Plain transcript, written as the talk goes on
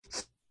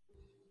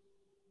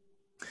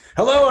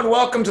Hello and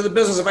welcome to the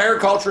Business of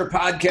Agriculture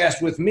podcast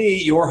with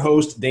me, your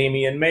host,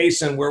 Damian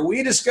Mason, where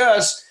we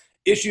discuss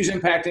issues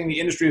impacting the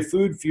industry of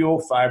food, fuel,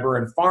 fiber,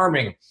 and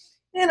farming.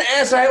 And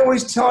as I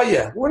always tell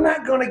you, we're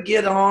not going to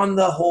get on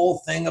the whole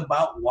thing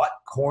about what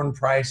corn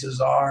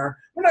prices are.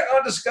 We're not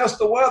going to discuss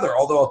the weather,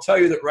 although I'll tell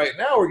you that right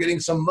now we're getting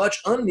some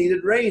much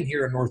unneeded rain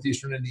here in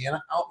northeastern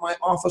Indiana out my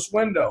office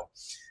window.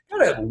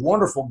 Got a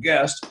wonderful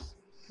guest.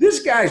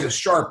 This guy's a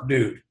sharp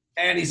dude.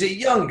 And he's a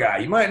young guy.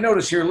 You might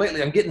notice here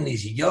lately I'm getting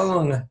these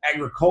young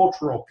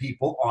agricultural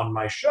people on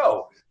my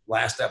show.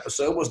 Last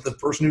episode was the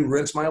person who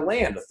rents my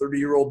land, a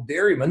 30-year-old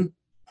dairyman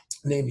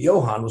named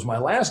Johan was my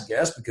last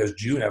guest because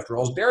June, after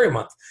all, is Dairy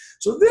Month.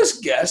 So this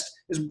guest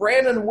is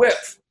Brandon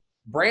Wipf.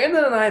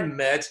 Brandon and I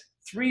met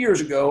 3 years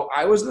ago.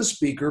 I was the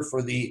speaker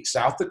for the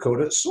South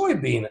Dakota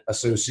Soybean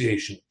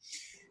Association.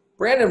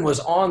 Brandon was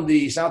on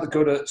the South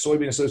Dakota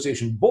Soybean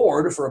Association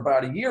board for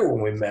about a year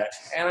when we met.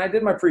 And I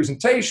did my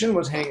presentation,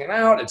 was hanging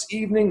out. It's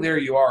evening. There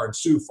you are in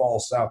Sioux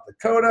Falls, South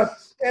Dakota.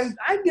 And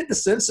I get the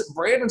sense that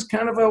Brandon's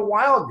kind of a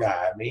wild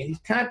guy. I mean, he's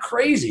kind of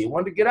crazy. He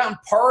wanted to get out and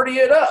party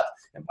it up.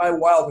 And by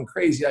wild and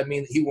crazy, I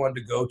mean that he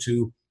wanted to go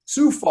to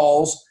Sioux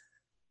Falls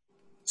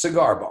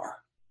Cigar Bar.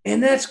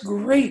 And that's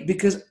great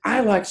because I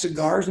like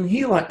cigars and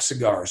he likes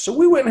cigars. So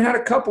we went and had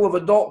a couple of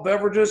adult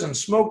beverages and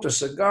smoked a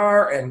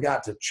cigar and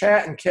got to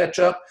chat and catch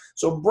up.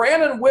 So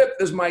Brandon Wipf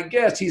is my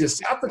guest. He's a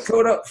South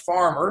Dakota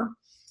farmer,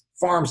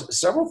 farms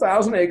several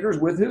thousand acres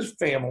with his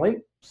family.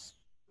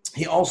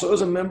 He also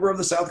is a member of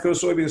the South Dakota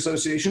Soybean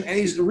Association, and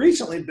he's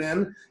recently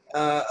been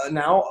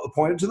now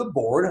appointed to the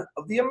board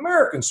of the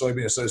American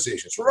Soybean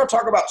Association. So we're going to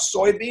talk about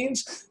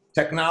soybeans,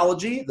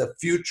 technology, the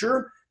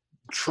future,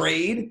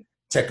 trade,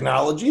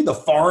 technology, the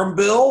farm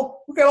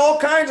bill. We've got all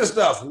kinds of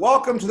stuff.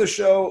 Welcome to the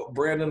show,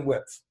 Brandon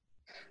Wipf.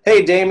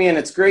 Hey, Damian,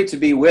 it's great to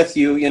be with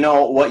you. You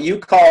know, what you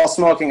call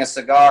smoking a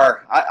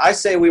cigar, I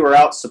say we were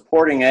out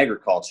supporting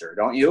agriculture,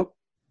 don't you?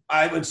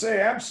 I would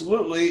say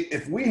absolutely.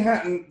 If we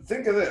hadn't,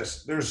 think of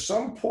this, there's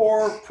some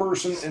poor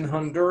person in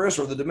Honduras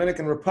or the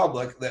Dominican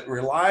Republic that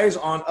relies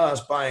on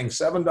us buying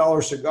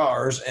 $7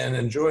 cigars and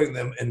enjoying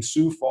them in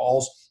Sioux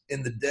Falls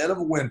in the dead of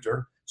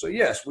winter. So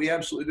yes, we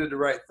absolutely did the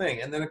right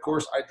thing. And then, of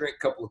course, I drank a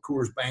couple of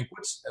Coors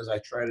Banquets, as I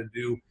try to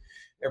do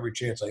every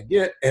chance I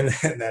get, and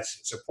that's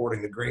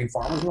supporting the grain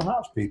farmers and the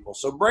house people.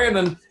 So,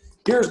 Brandon,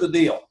 here's the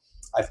deal.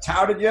 I've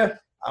touted you.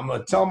 I'm going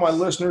to tell my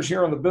listeners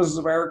here on the Business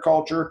of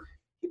Agriculture,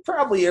 he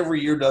probably every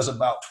year does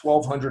about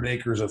 1,200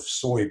 acres of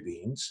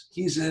soybeans.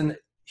 He's in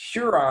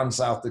Huron,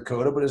 South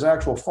Dakota, but his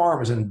actual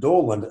farm is in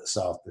Doland,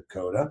 South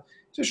Dakota.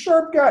 He's a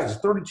sharp guy. He's a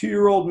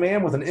 32-year-old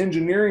man with an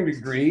engineering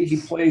degree. He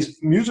plays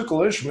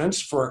musical instruments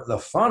for the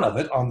fun of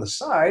it on the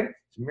side.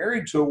 He's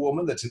married to a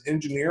woman that's an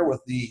engineer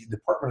with the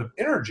Department of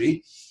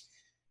Energy,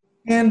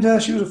 and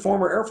she was a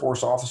former Air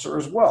Force officer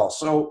as well.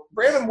 So,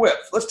 Brandon Wipf,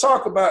 let's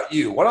talk about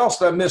you. What else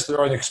did I miss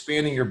there on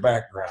expanding your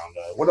background?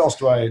 What else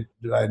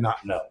did I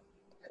not know?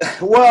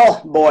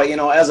 Well, boy, you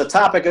know, as a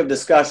topic of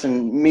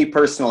discussion, me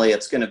personally,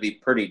 it's going to be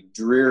pretty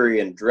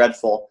dreary and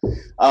dreadful.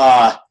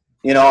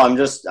 You know, I'm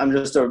just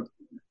a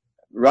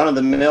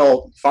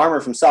run-of-the-mill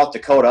farmer from South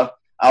Dakota.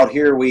 Out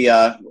here,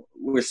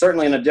 we're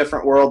certainly in a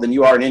different world than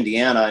you are in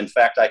Indiana. In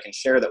fact, I can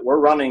share that we're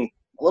running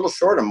a little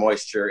short of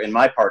moisture in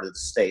my part of the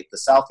state. The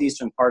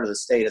southeastern part of the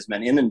state has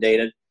been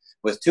inundated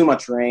with too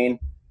much rain,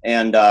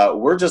 and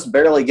we're just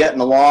barely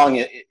getting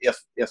along,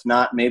 if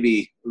not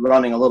maybe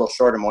running a little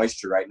short of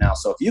moisture right now.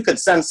 So if you could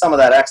send some of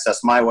that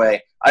excess my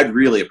way, I'd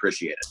really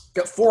appreciate it.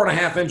 Got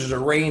 4.5 inches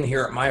of rain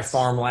here at my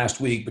farm last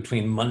week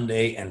between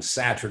Monday and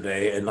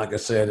Saturday. And like I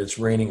said, it's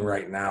raining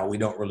right now. We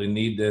don't really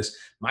need this.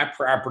 My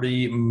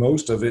property,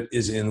 most of it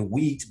is in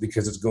wheat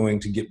because it's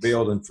going to get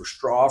baled in for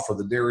straw for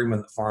the dairyman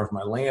that farms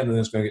my land, and then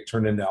it's going to get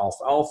turned into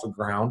alfalfa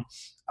ground.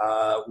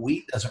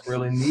 Wheat doesn't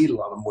really need a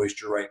lot of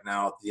moisture right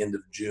now at the end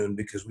of June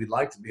because we'd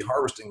like to be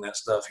harvesting that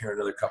stuff here in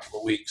another couple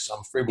of weeks. So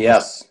I'm afraid we'll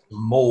get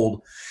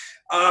mold.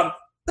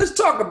 Let's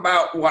talk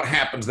about what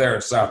happens there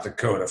in South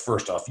Dakota.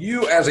 First off,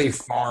 you as a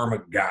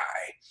farm guy,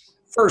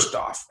 first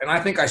off, and I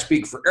think I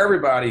speak for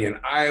everybody in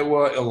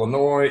Iowa,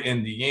 Illinois,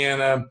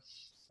 Indiana,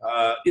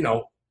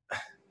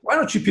 why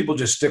don't you people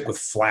just stick with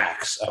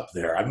flax up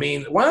there? I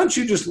mean, why don't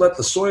you just let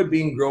the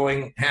soybean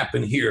growing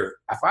happen here?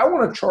 If I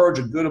want to charge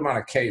a good amount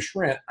of cash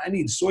rent, I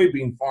need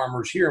soybean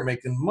farmers here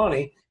making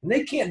money, and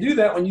they can't do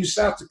that when you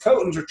South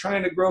Dakotans are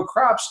trying to grow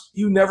crops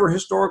you never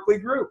historically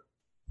grew.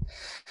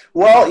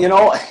 Well, you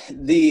know,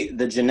 the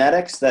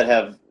genetics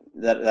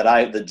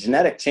the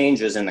genetic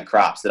changes in the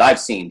crops that I've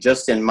seen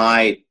just in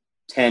my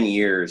 10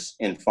 years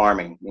in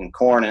farming, in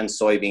corn and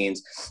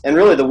soybeans, and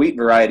really the wheat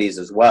varieties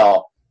as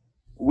well,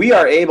 we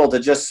are able to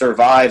just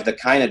survive the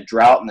kind of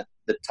drought and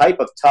the type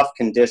of tough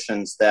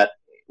conditions that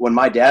when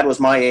my dad was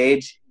my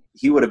age,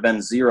 he would have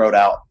been zeroed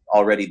out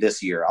already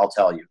this year, I'll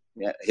tell you.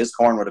 His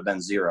corn would have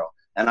been zero.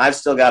 And I've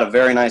still got a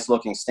very nice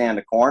looking stand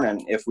of corn,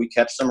 and if we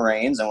catch some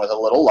rains and with a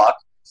little luck,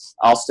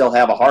 I'll still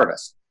have a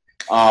harvest.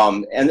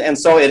 And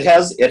so it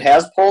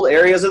has pulled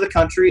areas of the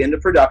country into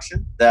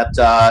production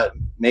that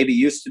maybe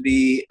used to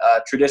be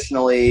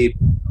traditionally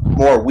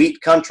more wheat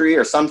country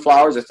or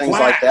sunflowers or things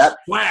like that?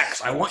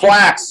 Flax. I want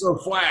flax. You to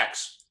grow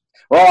flax.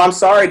 Well, I'm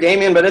sorry,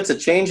 Damien, but it's a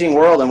changing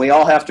world, and we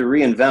all have to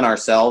reinvent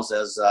ourselves,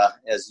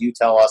 as you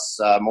tell us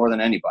more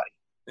than anybody.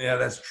 Yeah,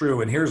 that's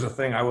true. And here's the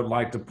thing I would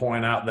like to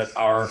point out that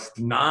our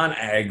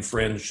non-ag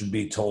friends should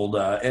be told.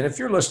 And if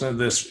you're listening to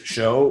this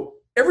show,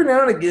 every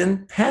now and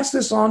again, pass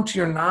this on to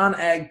your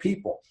non-ag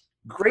people.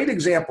 Great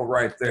example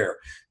right there.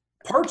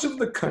 Parts of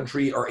the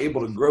country are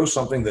able to grow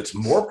something that's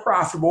more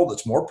profitable,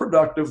 that's more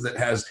productive, that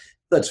has,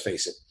 let's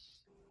face it,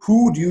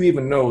 who do you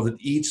even know that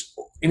eats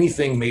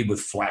anything made with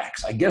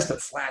flax? I guess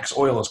that flax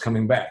oil is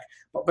coming back.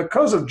 But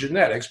because of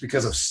genetics,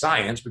 because of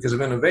science, because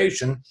of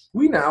innovation,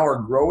 we now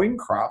are growing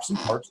crops in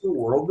parts of the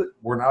world that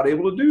we're not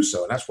able to do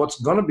so. And that's what's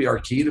going to be our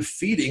key to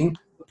feeding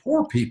the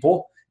poor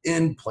people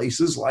in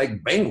places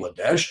like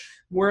Bangladesh,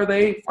 where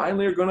they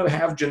finally are going to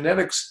have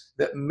genetics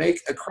that make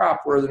a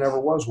crop where there never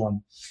was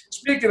one.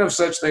 Speaking of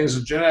such things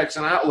as genetics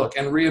and outlook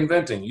and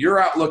reinventing, your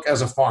outlook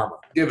as a farmer,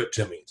 give it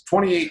to me. It's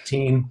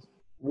 2018.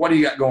 What do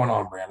you got going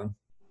on, Brandon?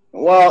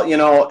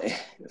 Well,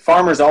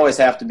 farmers always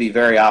have to be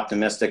very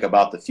optimistic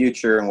about the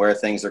future and where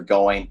things are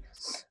going.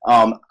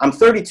 I'm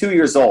 32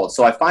 years old,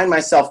 so I find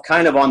myself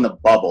kind of on the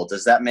bubble.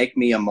 Does that make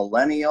me a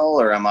millennial,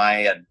 or am I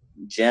a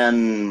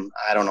Gen,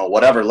 I don't know,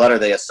 whatever letter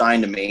they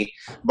assign to me?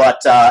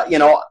 But,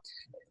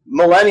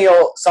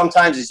 millennial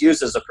sometimes is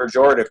used as a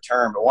pejorative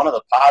term, but one of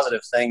the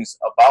positive things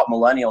about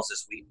millennials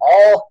is we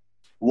all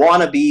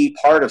want to be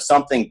part of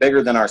something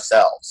bigger than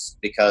ourselves,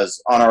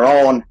 because on our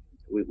own,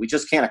 we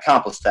just can't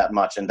accomplish that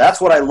much. And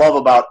that's what I love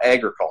about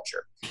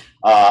agriculture.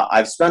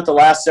 I've spent the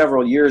last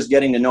several years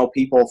getting to know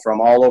people from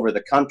all over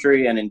the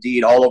country and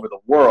indeed all over the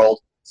world.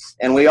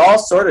 And we all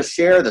sort of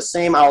share the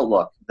same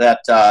outlook that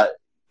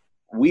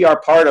we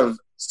are part of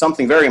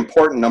something very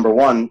important, number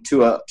one,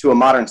 to a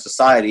modern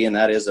society, and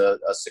that is a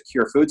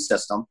secure food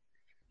system.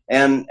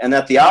 And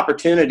that the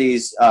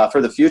opportunities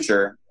for the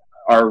future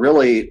are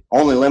really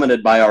only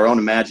limited by our own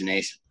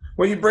imagination.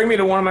 Well, you bring me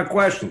to one of my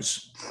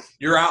questions.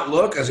 Your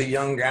outlook as a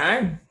young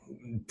guy,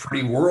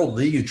 pretty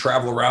worldly. You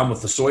travel around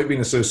with the Soybean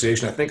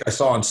Association. I think I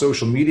saw on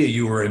social media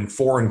you were in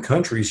foreign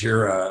countries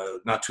here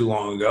not too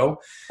long ago.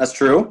 That's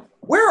true.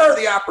 Where are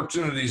the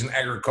opportunities in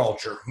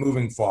agriculture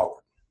moving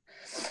forward?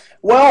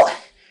 Well,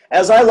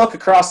 as I look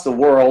across the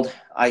world,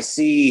 I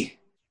see,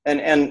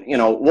 and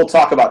we'll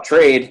talk about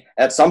trade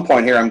at some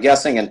point here, I'm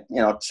guessing, and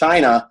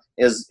China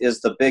is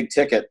the big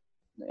ticket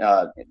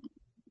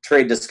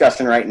trade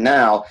discussion right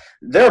now.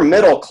 Their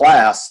middle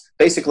class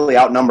basically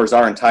outnumbers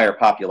our entire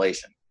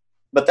population.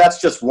 But that's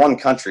just one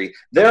country.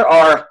 There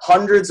are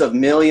hundreds of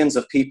millions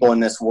of people in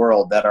this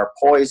world that are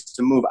poised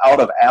to move out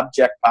of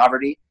abject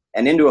poverty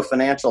and into a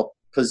financial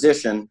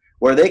position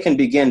where they can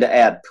begin to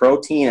add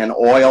protein and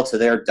oil to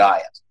their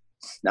diet.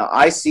 Now,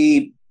 I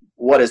see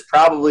what is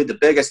probably the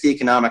biggest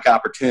economic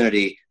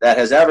opportunity that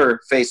has ever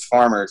faced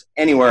farmers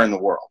anywhere in the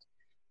world.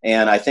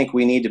 And I think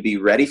we need to be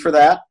ready for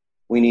that.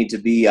 We need to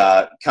be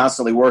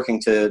constantly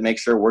working to make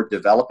sure we're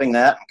developing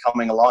that and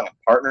coming along and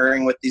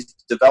partnering with these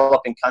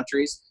developing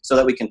countries so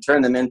that we can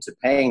turn them into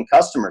paying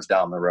customers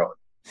down the road.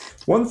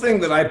 One thing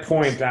that I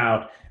point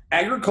out,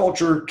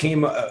 agriculture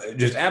came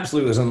just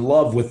absolutely was in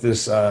love with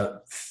this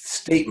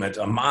statement,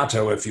 a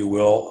motto, if you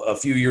will, a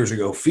few years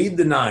ago: feed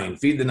the nine,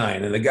 feed the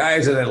nine. And the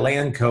guys at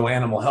Elanco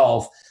Animal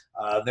Health,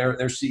 their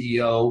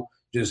CEO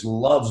just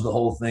loves the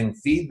whole thing,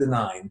 feed the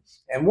nine.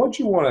 And what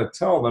you want to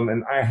tell them,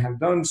 and I have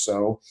done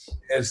so,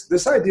 is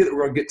this idea that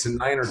we're going to get to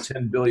 9 or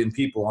 10 billion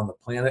people on the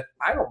planet,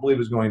 I don't believe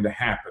is going to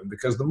happen,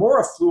 because the more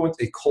affluent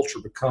a culture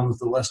becomes,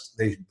 the less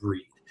they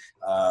breed.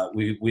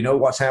 We know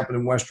what's happened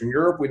in Western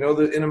Europe. We know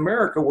that in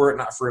America, were it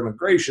not for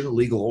immigration,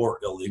 legal or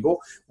illegal,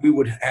 we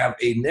would have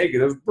a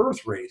negative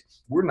birth rate.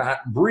 We're not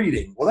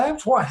breeding. Well,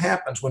 that's what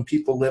happens when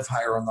people live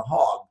higher on the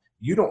hog.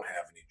 You don't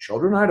have any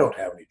children. I don't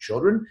have any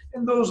children.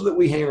 And those that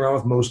we hang around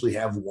with mostly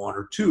have 1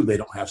 or 2. They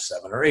don't have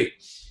 7 or 8.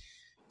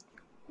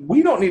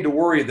 We don't need to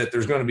worry that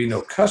there's going to be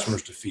no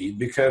customers to feed,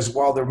 because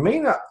while there may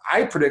not,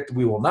 I predict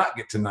we will not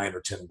get to 9 or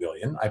 10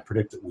 billion. I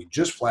predict that we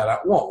just flat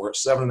out won't. We're at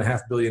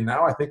 7.5 billion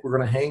now. I think we're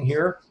going to hang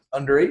here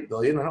under 8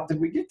 billion. I don't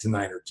think we get to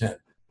 9 or 10.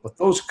 But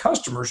those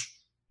customers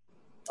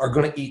are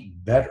going to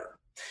eat better.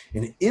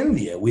 In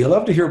India, we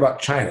love to hear about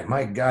China.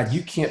 My God,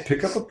 you can't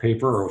pick up a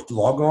paper or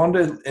log on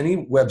to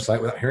any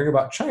website without hearing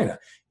about China.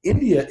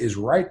 India is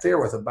right there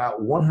with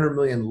about 100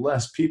 million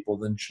less people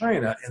than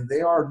China, and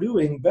they are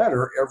doing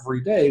better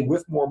every day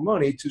with more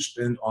money to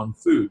spend on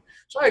food.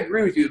 So I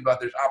agree with you about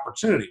there's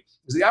opportunity.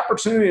 Is the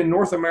opportunity in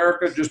North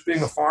America just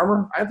being a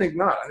farmer? I think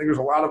not. I think there's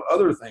a lot of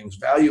other things,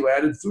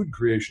 value-added food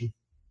creation.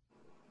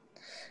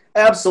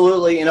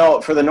 Absolutely.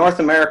 For the North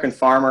American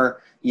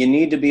farmer, you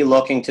need to be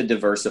looking to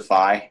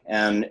diversify,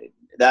 and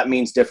that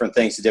means different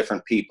things to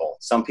different people.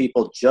 Some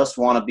people just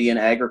want to be in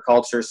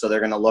agriculture, so they're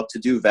going to look to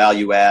do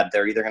value add.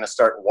 They're either going to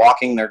start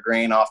walking their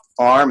grain off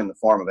the farm in the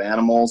form of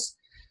animals,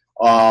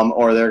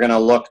 or they're going to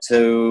look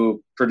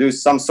to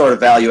produce some sort of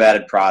value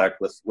added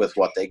product with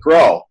what they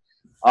grow.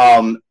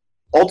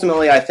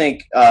 Ultimately, I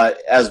think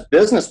as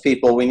business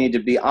people, we need to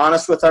be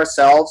honest with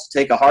ourselves,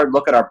 take a hard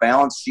look at our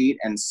balance sheet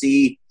and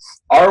see,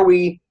 are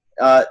we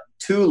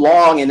too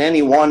long in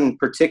any one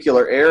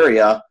particular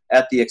area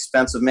at the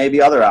expense of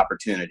maybe other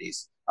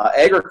opportunities.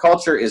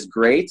 Agriculture is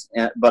great,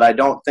 but I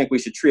don't think we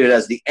should treat it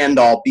as the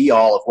end-all,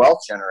 be-all of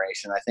wealth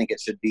generation. I think it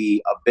should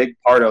be a big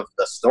part of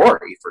the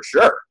story for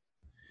sure.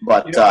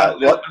 But I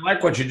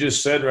like what you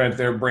just said right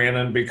there,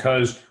 Brandon,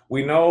 because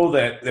we know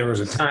that there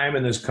was a time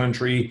in this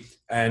country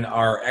and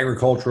our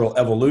agricultural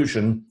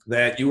evolution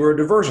that you were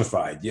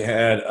diversified. You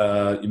had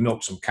you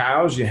milked some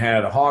cows, you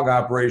had a hog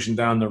operation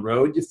down the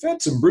road, you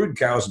fed some brood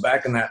cows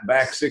back in that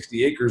back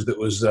 60 acres that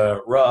was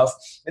rough,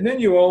 and then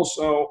you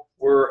also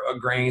were a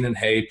grain and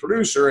hay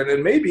producer, and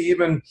then maybe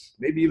even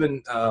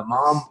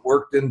mom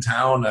worked in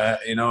town,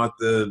 as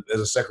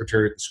a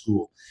secretary at the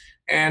school,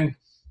 and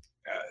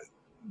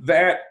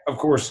that, of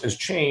course, has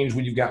changed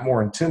when you've got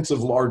more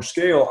intensive,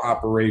 large-scale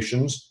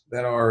operations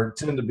that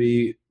tend to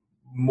be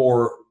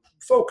more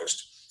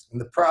focused. And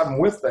the problem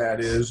with that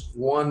is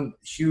one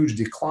huge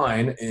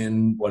decline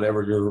in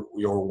whatever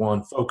your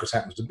one focus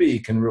happens to be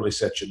can really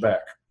set you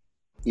back.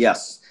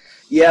 Yes.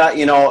 Yeah,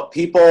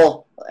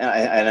 people, and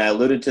I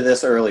alluded to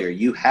this earlier,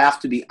 you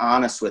have to be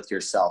honest with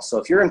yourself. So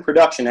if you're in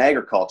production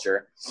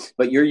agriculture,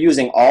 but you're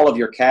using all of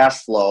your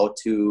cash flow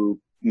to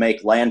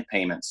make land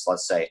payments,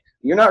 let's say,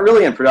 you're not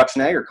really in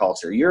production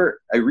agriculture. You're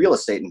a real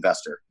estate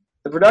investor.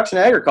 The production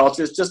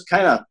agriculture is just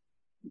kind of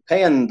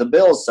paying the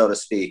bills, so to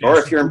speak. Or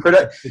if you're in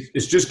production,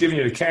 it's just giving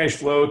you the cash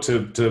flow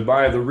to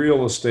buy the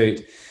real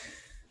estate.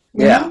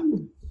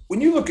 When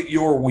you look at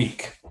your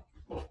week,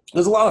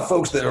 there's a lot of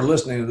folks that are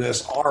listening to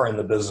this are in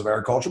the business of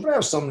agriculture, but I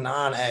have some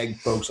non-ag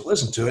folks that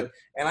listen to it.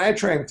 And I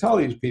try and tell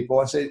these people,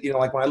 I say,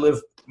 like when I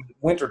live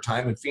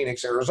wintertime in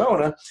Phoenix,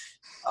 Arizona,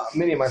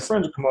 many of my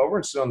friends will come over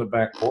and sit on the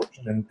back porch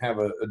and have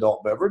an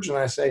adult beverage. And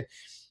I say,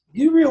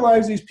 you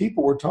realize these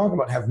people we're talking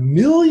about have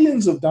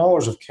millions of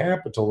dollars of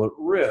capital at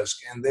risk,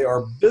 and they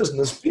are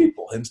business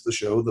people, hence the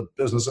show, The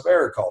Business of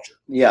Agriculture.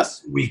 Yes.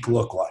 What's your week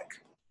look like?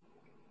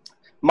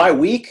 My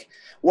week?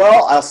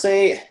 Well,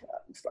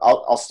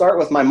 I'll start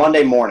with my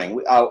Monday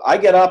morning. I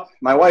get up,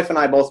 my wife and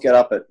I both get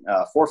up at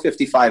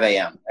 4:55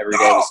 a.m. every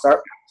day. We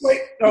start.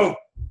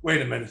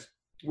 Wait a minute.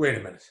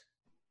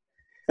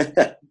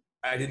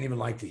 I didn't even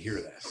like to hear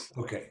that.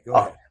 Okay, go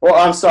ahead. Well,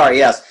 I'm sorry.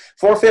 Yes,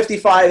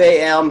 4:55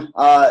 a.m.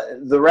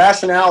 The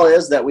rationale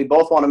is that we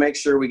both want to make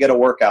sure we get a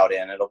workout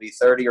in. It'll be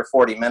 30 or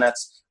 40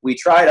 minutes. We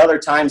tried other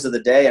times of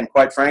the day, and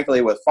quite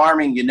frankly, with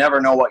farming, you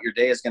never know what your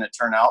day is going to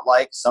turn out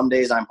like. Some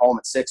days I'm home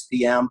at 6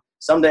 p.m.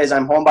 Some days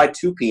I'm home by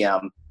 2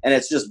 p.m., and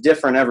it's just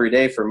different every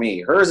day for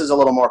me. Hers is a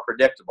little more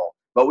predictable,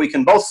 but we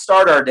can both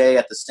start our day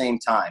at the same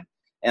time.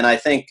 And I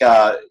think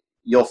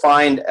you'll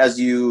find as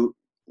you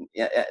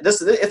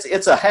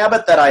it's a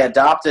habit that I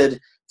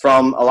adopted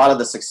from a lot of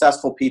the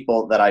successful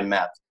people that I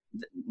met.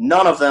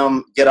 None of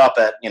them get up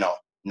at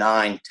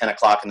 9, 10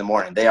 o'clock in the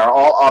morning. They are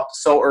all up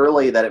so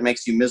early that it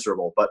makes you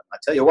miserable. But I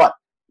tell you what,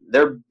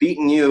 they're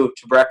beating you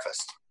to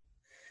breakfast.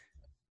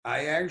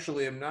 I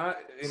actually am not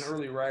an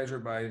early riser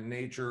by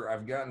nature.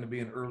 I've gotten to be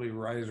an early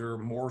riser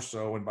more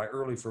so, and by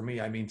early for me,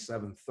 I mean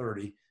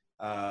 7:30.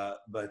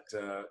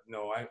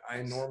 No,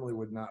 I normally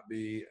would not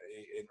be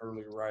an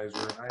early riser.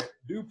 And I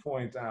do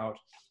point out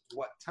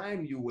what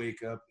time you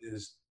wake up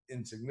is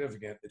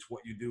insignificant. It's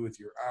what you do with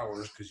your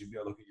hours, because you've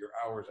got to look at your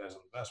hours as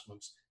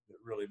investments that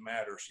really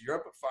matter. So you're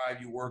up at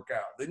 5, you work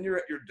out. Then you're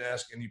at your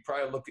desk and you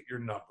probably look at your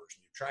numbers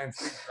and you try and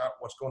figure out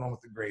what's going on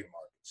with the grain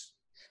markets.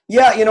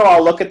 Yeah,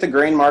 I'll look at the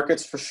grain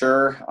markets for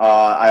sure.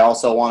 I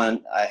also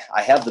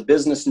I have the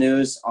business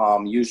news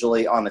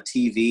usually on the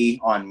TV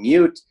on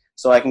mute,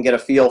 so I can get a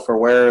feel for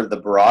where the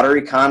broader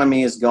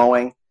economy is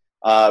going,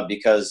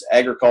 because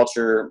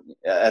agriculture,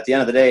 at the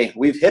end of the day,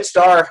 we've hitched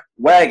our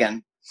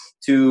wagon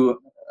to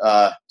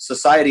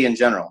society in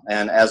general.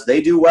 And as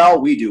they do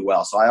well, we do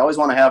well. So I always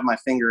want to have my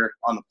finger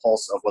on the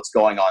pulse of what's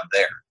going on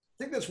there.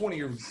 I think that's one of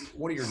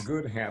your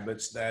good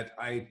habits that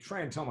I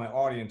try and tell my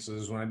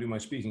audiences when I do my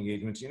speaking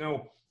engagements.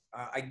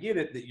 I get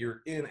it that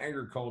you're in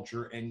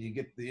agriculture and you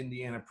get the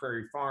Indiana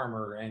Prairie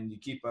Farmer and you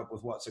keep up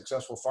with what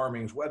Successful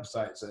Farming's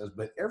website says,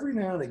 but every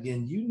now and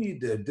again, you need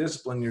to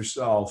discipline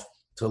yourself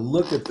to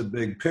look at the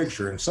big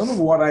picture. And some of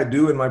what I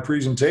do in my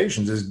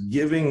presentations is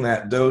giving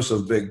that dose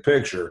of big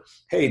picture.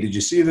 Hey, did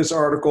you see this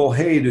article?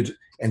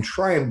 And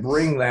try and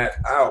bring that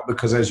out,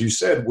 because as you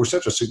said, we're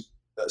such a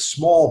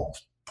small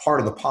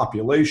part of the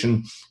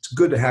population. It's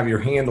good to have your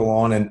handle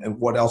on and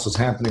what else is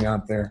happening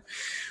out there.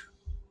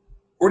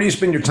 Where do you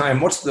spend your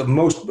time? What's the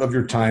most of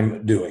your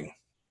time doing?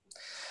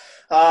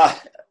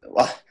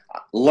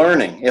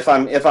 Learning. If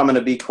I'm going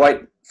to be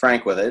quite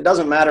frank with it, it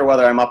doesn't matter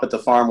whether I'm up at the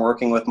farm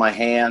working with my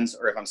hands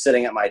or if I'm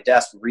sitting at my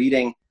desk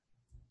reading.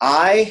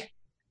 I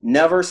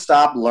never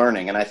stop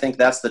learning, and I think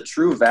that's the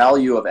true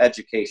value of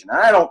education. And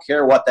I don't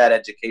care what that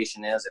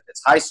education is. If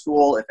it's high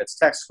school, if it's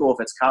tech school, if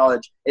it's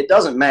college, it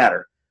doesn't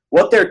matter.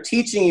 What they're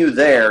teaching you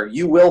there,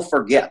 you will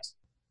forget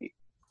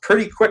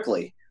pretty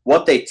quickly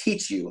what they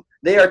teach you.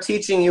 They are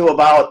teaching you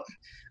about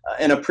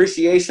an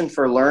appreciation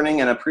for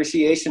learning, an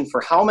appreciation for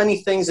how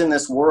many things in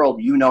this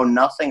world you know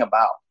nothing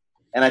about.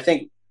 And I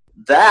think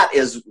that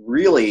is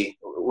really,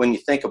 when you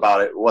think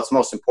about it, what's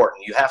most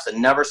important. You have to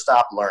never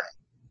stop learning.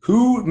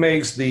 Who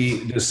makes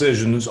the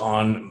decisions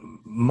on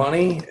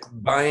money,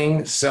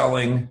 buying,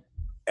 selling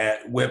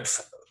at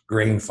Wipf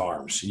Grain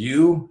Farms?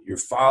 You, your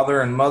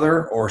father and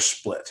mother, or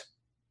split?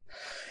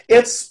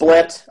 It's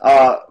split.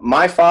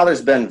 My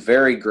father's been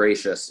very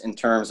gracious in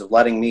terms of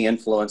letting me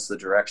influence the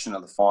direction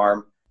of the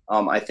farm.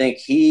 I think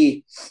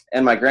he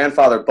and my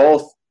grandfather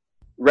both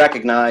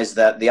recognized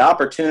that the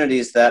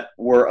opportunities that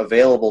were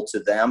available to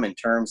them in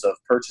terms of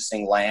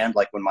purchasing land,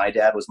 like when my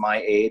dad was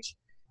my age,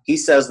 he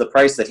says the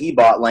price that he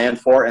bought land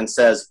for and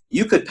says,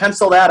 you could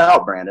pencil that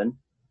out, Brandon.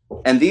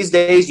 And these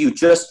days,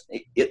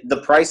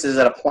 the price is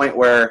at a point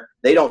where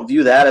they don't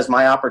view that as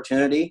my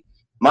opportunity.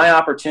 My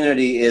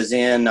opportunity is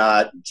in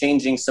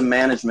changing some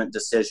management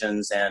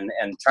decisions and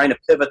trying to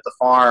pivot the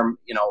farm,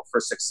 for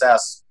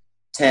success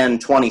 10,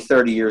 20,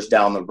 30 years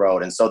down the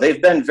road. And so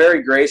they've been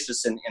very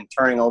gracious in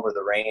turning over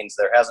the reins.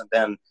 There hasn't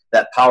been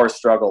that power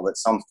struggle that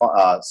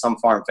some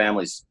farm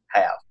families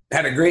have.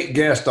 Had a great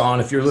guest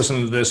on. If you're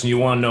listening to this and you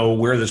want to know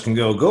where this can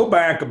go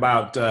back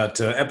about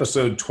to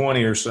episode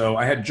 20 or so.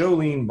 I had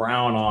Jolene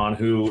Brown on,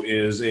 who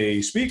is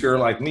a speaker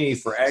like me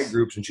for ag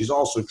groups, and she's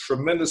also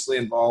tremendously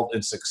involved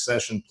in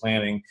succession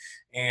planning.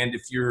 And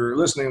if you're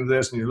listening to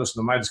this and you're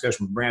listening to my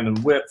discussion with Brandon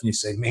Wipf, and you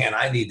say, man,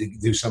 I need to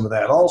do some of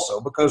that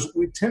also, because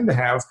we tend to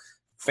have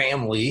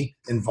family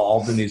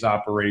involved in these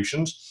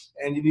operations,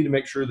 and you need to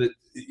make sure that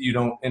you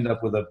don't end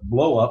up with a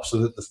blow up so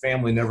that the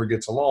family never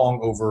gets along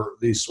over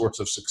these sorts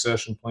of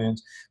succession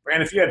plans.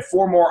 Brandon, if you had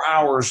 4 more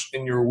hours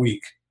in your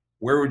week,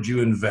 where would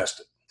you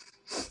invest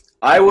it?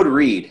 I would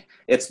read.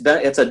 It's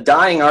a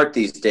dying art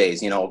these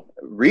days.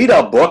 Read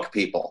a book,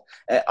 people.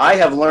 I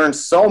have learned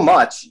so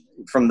much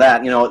from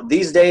that.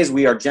 These days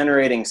we are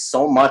generating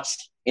so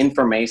much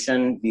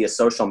information via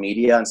social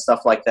media and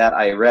stuff like that.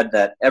 I read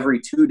that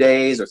every 2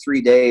 days or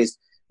 3 days,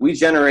 we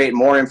generate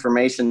more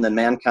information than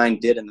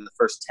mankind did in the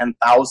first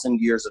 10,000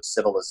 years of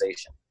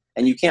civilization.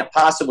 And you can't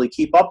possibly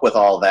keep up with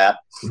all that.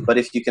 But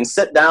if you can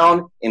sit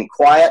down in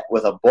quiet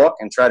with a book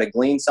and try to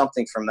glean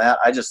something from that,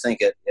 I just think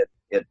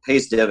it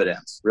pays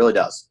dividends. Really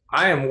does.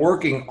 I am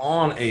working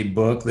on a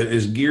book that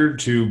is geared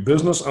to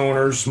business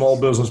owners,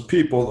 small business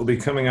people that will be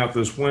coming out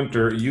this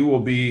winter. You will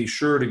be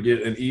sure to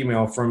get an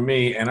email from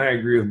me, and I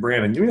agree with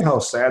Brandon. You know how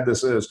sad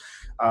this is?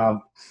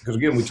 Because,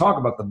 again, we talk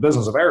about the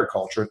business of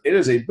agriculture. It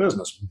is a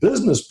business.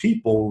 Business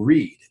people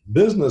read.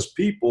 Business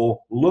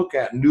people look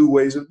at new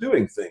ways of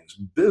doing things.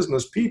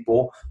 Business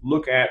people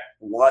look at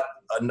what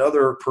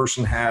another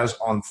person has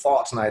on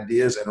thoughts and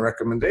ideas and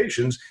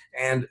recommendations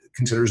and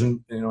considers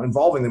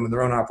involving them in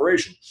their own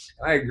operation.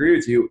 And I agree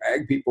with you.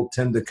 Ag people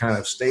tend to kind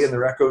of stay in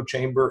their echo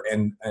chamber,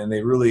 and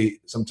they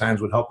really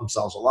sometimes would help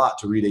themselves a lot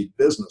to read a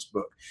business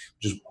book,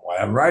 which is why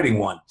I'm writing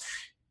one.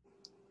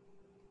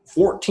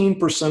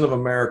 14% of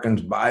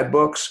Americans buy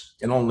books,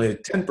 and only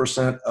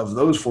 10% of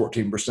those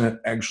 14%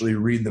 actually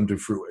read them to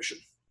fruition.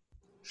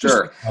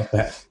 Sure. Just about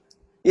that.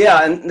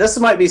 Yeah, and this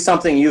might be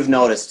something you've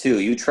noticed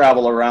too. You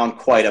travel around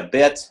quite a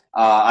bit.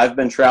 I've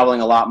been traveling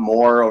a lot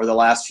more over the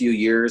last few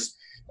years.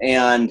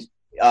 And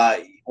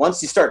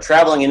once you start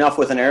traveling enough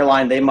with an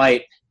airline,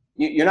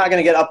 you're not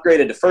going to get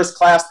upgraded to first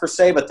class per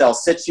se, but they'll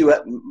sit you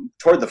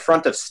toward the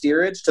front of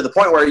steerage to the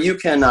point where you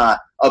can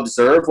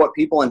observe what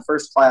people in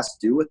first class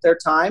do with their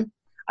time.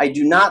 I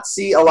do not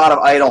see a lot of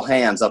idle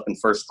hands up in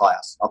first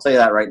class. I'll tell you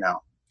that right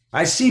now.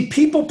 I see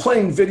people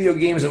playing video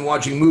games and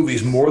watching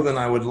movies more than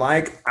I would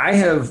like. I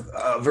have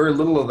very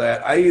little of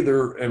that. I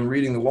either am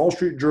reading the Wall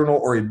Street Journal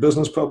or a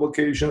business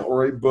publication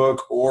or a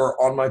book or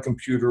on my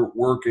computer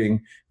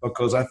working,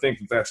 because I think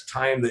that's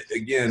time that,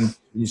 again,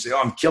 when you say,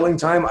 I'm killing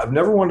time, I've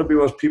never wanted to be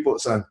one of those people that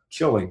say I'm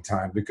killing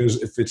time,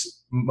 because if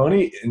it's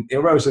money, and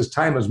everybody says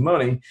time is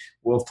money,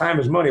 well, if time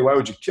is money, why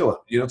would you kill it?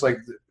 It's like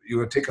you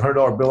would take a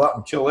 $100 bill out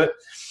and kill it.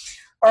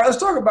 All right,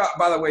 let's talk about,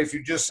 by the way, if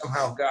you just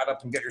somehow got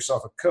up and get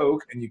yourself a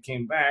Coke and you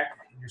came back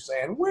and you're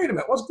saying, wait a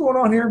minute, what's going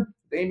on here?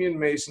 Damian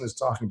Mason is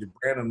talking to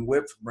Brandon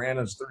Wipf.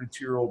 Brandon's a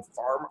 32-year-old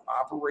farm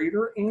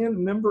operator and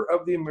member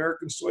of the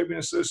American Soybean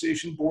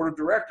Association Board of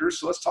Directors.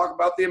 So let's talk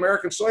about the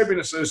American Soybean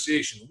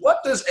Association. What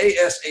does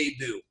ASA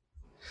do?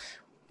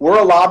 We're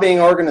a lobbying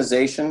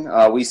organization.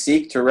 We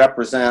seek to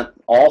represent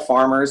all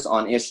farmers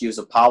on issues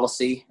of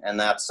policy, and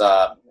that's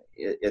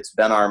it's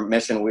been our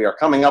mission. We are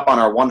coming up on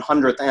our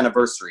 100th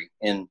anniversary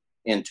in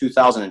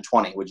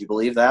 2020. Would you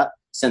believe that?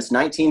 Since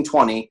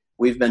 1920,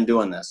 we've been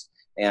doing this.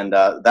 And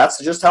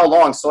that's just how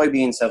long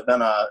soybeans have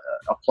been a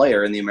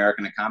player in the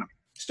American economy.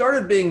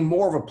 Started being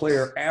more of a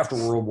player after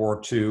World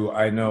War II.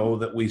 I know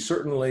that we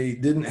certainly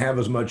didn't have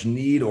as much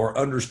need or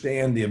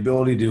understand the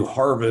ability to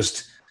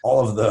harvest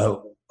all of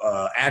the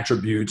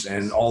attributes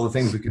and all the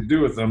things we could do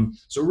with them.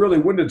 So really,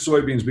 when did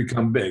soybeans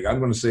become big? I'm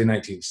going to say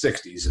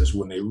 1960s is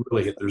when they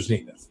really hit their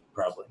zenith,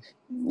 probably.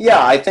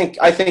 Yeah, I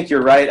think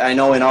you're right. I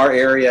know in our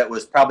area it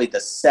was probably the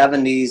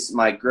 70s.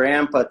 My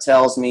grandpa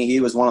tells me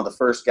he was one of the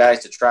first guys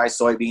to try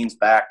soybeans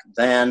back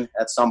then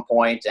at some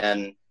point,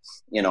 and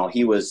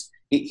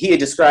he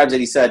describes it.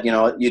 He said,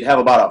 you'd have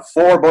about a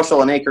 4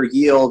 bushel an acre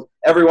yield.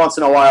 Every once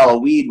in a while, a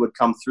weed would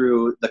come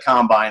through the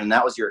combine, and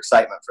that was your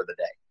excitement for the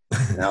day.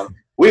 Now,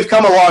 we've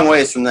come a long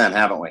ways from then,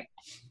 haven't we?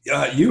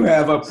 You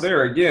have up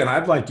there again.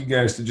 I'd like you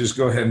guys to just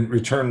go ahead and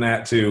return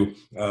that to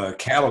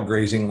cattle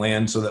grazing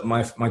land so that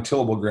my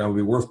tillable ground will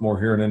be worth more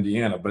here in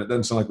Indiana. But it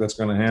doesn't sound like that's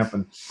going to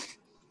happen.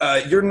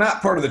 You're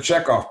not part of the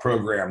checkoff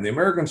program. The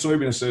American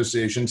Soybean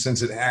Association,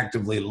 since it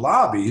actively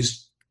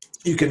lobbies,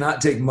 you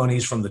cannot take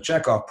monies from the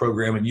checkoff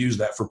program and use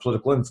that for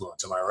political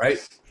influence. Am I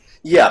right?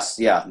 Yes,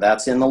 yeah,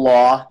 that's in the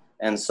law.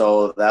 And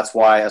so that's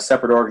why a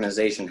separate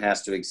organization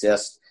has to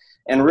exist.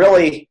 And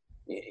really,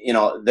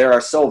 there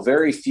are so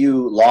very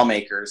few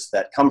lawmakers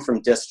that come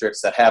from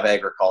districts that have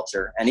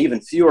agriculture, and even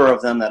fewer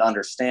of them that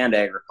understand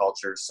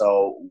agriculture.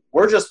 So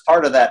we're just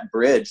part of that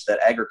bridge that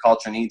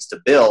agriculture needs to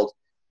build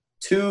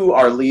to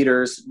our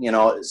leaders,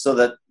 so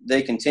that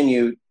they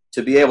continue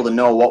to be able to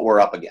know what we're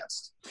up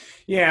against.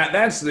 Yeah,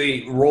 that's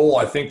the role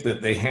I think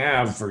that they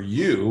have for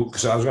you.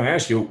 Because I was going to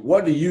ask you,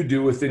 what do you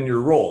do within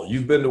your role?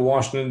 You've been to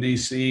Washington,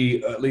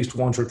 D.C. at least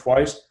once or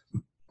twice?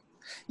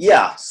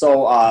 Yeah,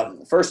 so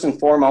first and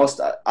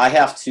foremost, I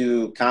have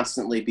to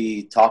constantly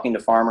be talking to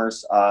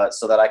farmers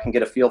so that I can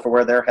get a feel for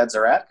where their heads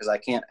are at, because I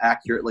can't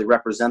accurately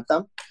represent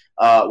them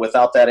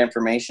without that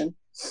information.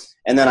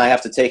 And then I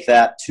have to take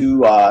that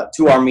to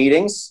our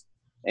meetings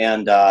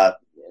and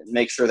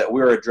make sure that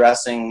we're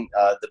addressing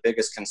the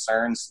biggest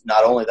concerns,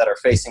 not only that are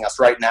facing us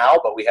right now,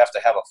 but we have to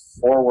have a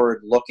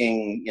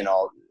forward-looking,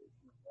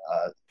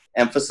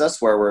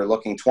 emphasis where we're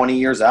looking 20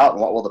 years out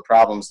and what will the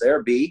problems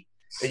there be.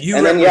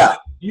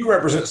 You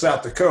represent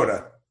South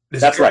Dakota.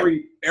 That's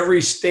right.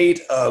 Every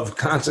state of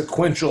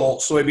consequential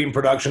soybean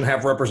production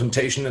have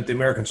representation at the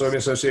American Soybean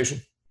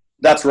Association?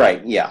 That's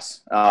right,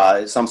 yes.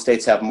 Some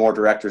states have more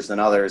directors than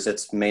others.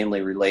 It's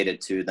mainly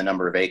related to the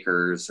number of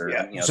acres or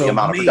the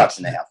amount of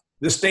production they have.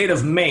 The state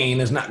of Maine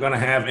is not going to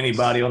have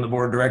anybody on the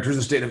board of directors.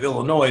 The state of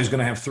Illinois is going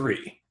to have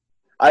 3.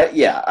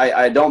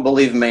 I don't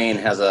believe Maine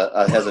has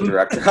a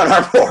director on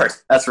our board.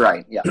 That's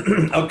right, yeah.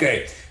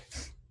 Okay.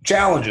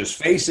 Challenges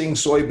facing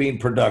soybean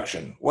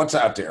production. What's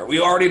out there? We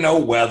already know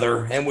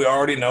weather, and we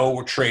already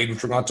know trade,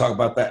 which we're going to talk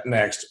about that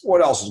next.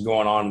 What else is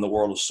going on in the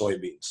world of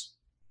soybeans?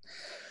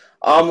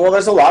 Well,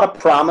 there's a lot of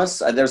promise.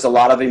 There's a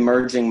lot of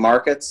emerging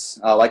markets.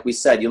 Like we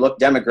said, you look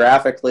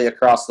demographically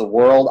across the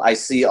world, I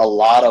see a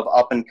lot of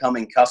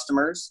up-and-coming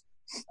customers,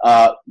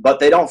 but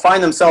they don't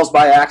find themselves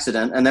by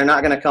accident, and they're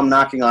not going to come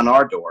knocking on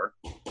our door.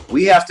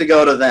 We have to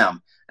go to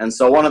them. And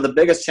so one of the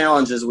biggest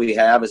challenges we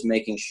have is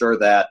making sure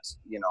that,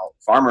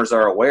 farmers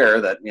are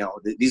aware that,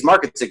 these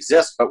markets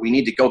exist, but we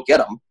need to go get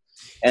them.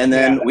 And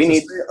then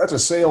that's a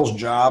sales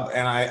job.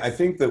 And I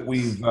think that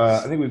we've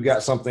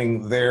got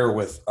something there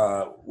with,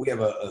 we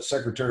have a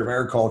Secretary of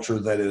Agriculture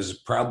that is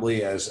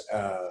probably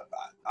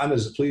I'm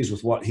as pleased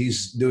with what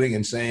he's doing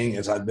and saying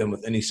as I've been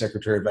with any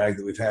Secretary of Ag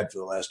that we've had for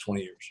the last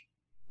 20 years.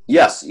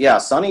 Yes. Yeah.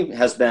 Sonny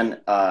has been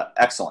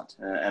excellent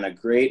and a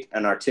great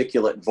and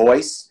articulate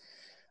voice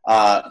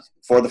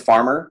for the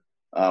farmer.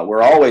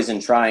 We're always in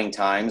trying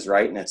times,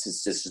 right? And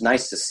it's just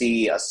nice to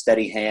see a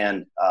steady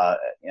hand,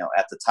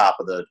 at the top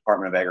of the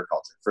Department of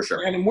Agriculture, for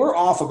sure. And we're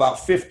off about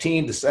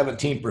 15 to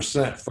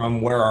 17%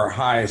 from where our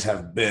highs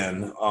have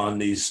been on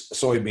these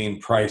soybean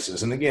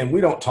prices. And again,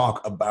 we don't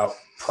talk about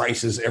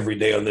prices every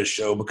day on this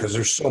show because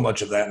there's so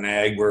much of that in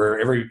ag where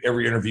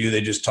every interview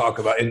they just talk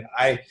about. And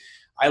I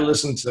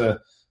listen to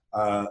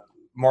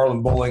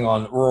Marlon Bowling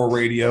on rural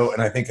radio,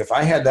 and I think if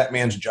I had that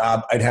man's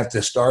job, I'd have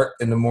to start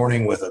in the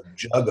morning with a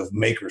jug of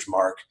Maker's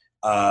Mark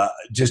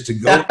just to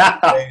go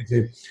and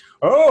say,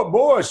 oh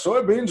boy,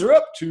 soybeans are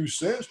up 2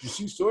 cents. You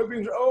see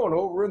soybeans? Oh, and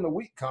over in the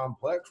wheat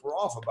complex, we're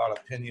off about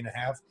a penny and a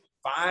half.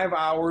 5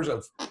 hours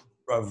of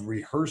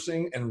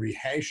rehearsing and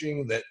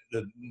rehashing that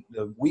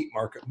the wheat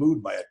market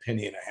moved by a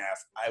penny and a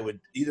half. I would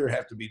either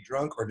have to be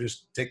drunk or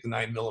just take the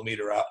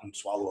 9mm out and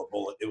swallow a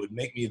bullet. It would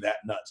make me that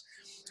nuts.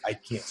 I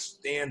can't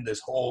stand this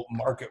whole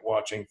market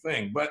watching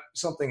thing, but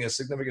something as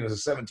significant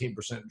as a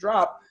 17%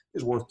 drop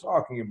is worth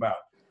talking about.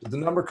 Did the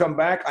number come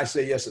back? I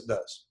say yes, it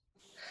does.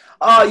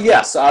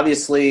 Yes,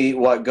 obviously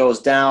what goes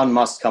down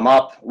must come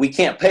up. We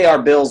can't pay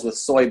our bills with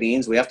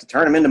soybeans. We have to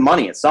turn them into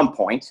money at some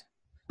point.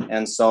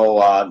 And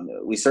so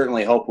we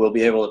certainly hope we'll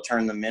be able to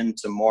turn them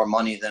into more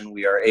money than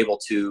we are able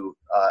to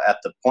at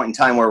the point in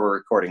time where we're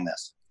recording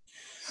this.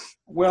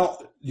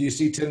 Well, do you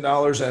see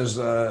 $10 as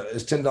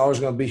is $10 going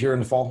to be here in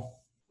the fall?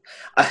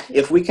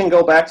 If we can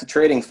go back to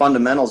trading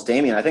fundamentals,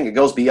 Damien, I think it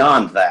goes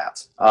beyond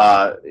that.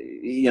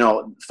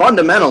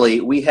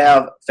 Fundamentally, we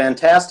have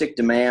fantastic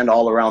demand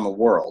all around the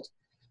world.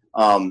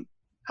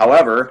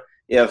 However,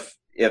 if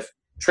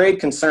trade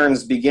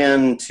concerns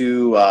begin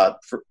to,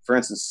 for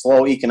instance,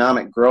 slow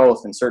economic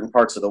growth in certain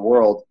parts of the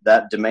world,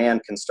 that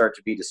demand can start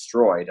to be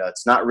destroyed.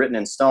 It's not written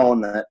in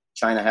stone that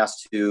China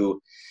has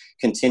to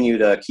continue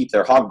to keep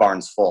their hog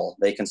barns full.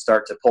 They can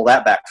start to pull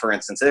that back, for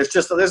instance.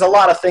 There's a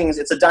lot of things.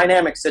 It's a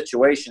dynamic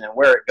situation, and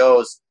where it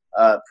goes,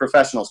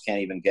 professionals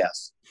can't even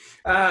guess.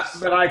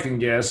 But I can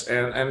guess,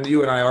 and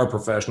you and I are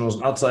professionals,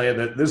 and I'll tell you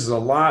that this is a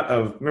lot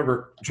of,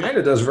 remember,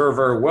 China does very,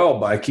 very well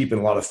by keeping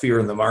a lot of fear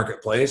in the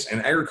marketplace,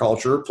 and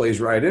agriculture plays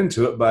right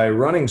into it by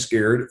running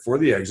scared for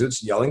the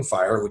exits, yelling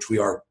fire, which we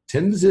are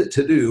tended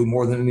to do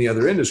more than any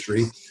other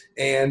industry.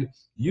 And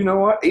you know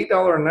what?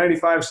 $8.95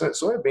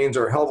 soybeans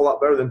are a hell of a lot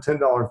better than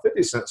 $10.50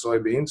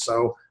 soybeans.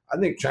 So I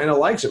think China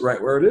likes it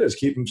right where it is.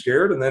 Keep them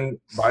scared and then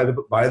buy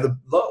the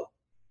low.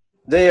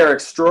 They are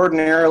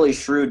extraordinarily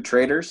shrewd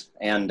traders,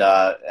 and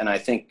I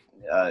think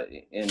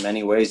in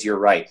many ways you're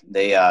right.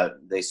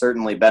 They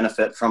certainly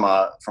benefit from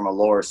a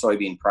lower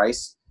soybean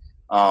price.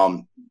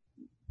 What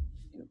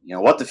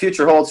the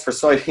future holds for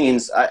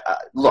soybeans.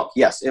 Look,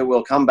 yes, it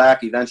will come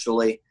back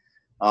eventually.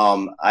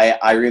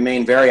 I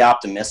remain very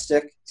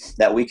optimistic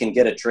that we can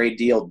get a trade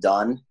deal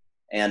done,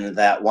 and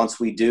that once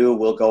we do,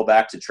 we'll go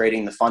back to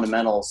trading the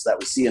fundamentals that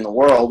we see in the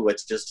world,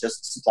 which is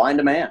just supply and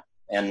demand.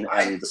 And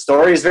the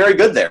story is very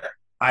good there.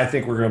 I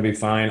think we're going to be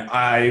fine.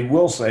 I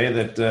will say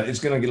that it's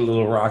going to get a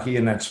little rocky,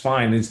 and that's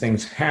fine. These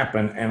things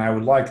happen, and I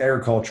would like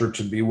agriculture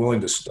to be willing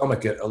to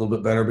stomach it a little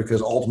bit better,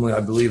 because ultimately I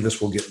believe this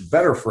will get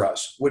better for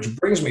us, which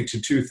brings me to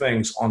two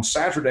things. On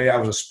Saturday, I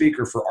was a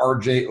speaker for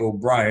R.J.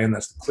 O'Brien.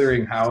 That's the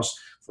clearinghouse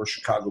for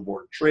Chicago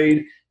Board of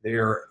Trade.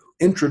 They're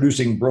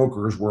introducing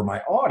brokers were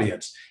my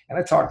audience, and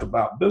I talked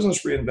about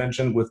business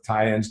reinvention with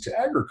tie-ins to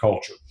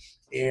agriculture.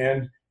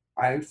 And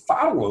I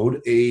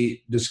followed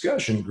a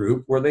discussion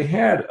group where they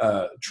had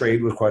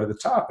trade was quite at the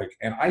topic,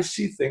 and I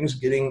see things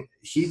getting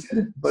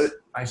heated, but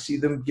I see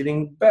them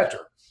getting better,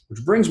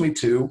 which brings me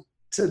to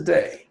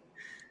today.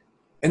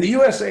 In the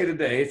USA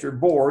Today, if you're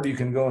bored, you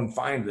can go and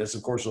find this.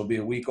 Of course, it'll be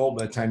a week old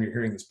by the time you're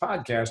hearing this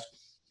podcast.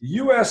 The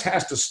U.S.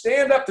 has to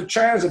stand up to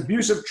China's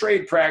abusive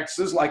trade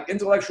practices like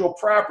intellectual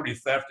property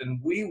theft, and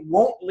we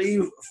won't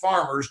leave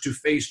farmers to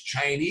face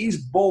Chinese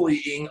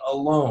bullying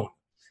alone.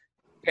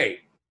 Hey,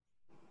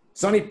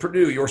 Sonny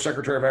Perdue, your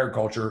Secretary of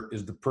Agriculture,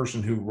 is the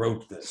person who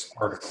wrote this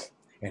article,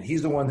 and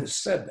he's the one that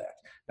said that.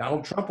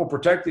 Donald Trump will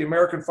protect the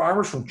American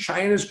farmers from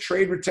China's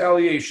trade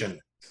retaliation,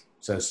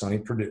 says Sonny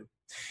Perdue.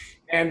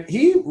 And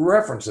he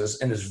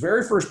references in his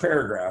very first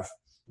paragraph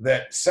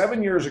that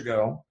 7 years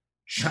ago,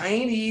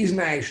 Chinese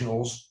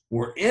nationals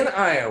were in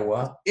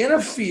Iowa in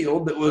a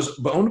field that was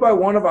owned by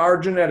one of our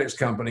genetics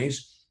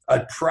companies,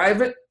 a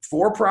private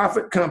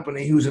for-profit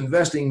company who's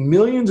investing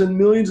millions and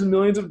millions and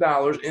millions of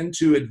dollars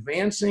into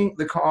advancing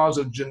the cause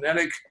of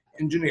genetic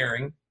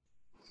engineering,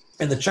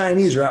 and the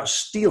Chinese are out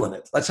stealing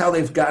it. That's how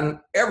they've gotten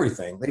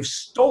everything. They've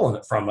stolen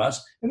it from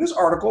us. And this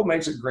article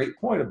makes a great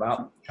point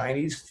about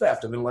Chinese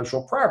theft of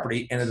intellectual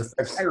property, and it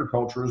affects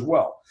agriculture as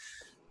well.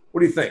 What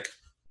do you think?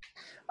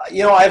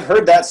 I've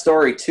heard that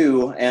story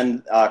too,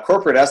 and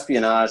corporate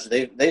espionage,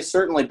 they've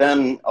certainly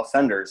been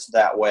offenders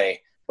that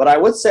way. But I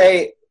would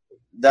say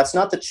that's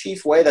not the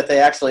chief way that they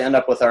actually end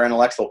up with our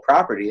intellectual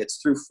property. It's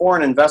through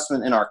foreign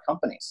investment in our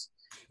companies.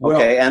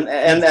 Okay, and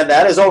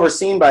that is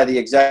overseen by the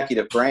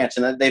executive branch,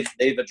 and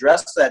they've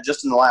addressed that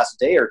just in the last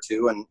day or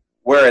two, and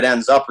where it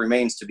ends up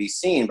remains to be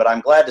seen. But I'm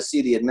glad to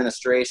see the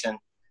administration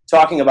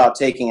talking about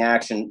taking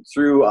action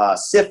through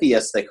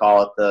CFIUS, they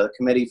call it, the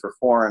Committee for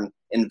Foreign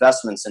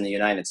Investments in the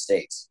United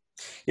States.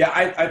 Yeah,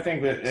 I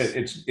think that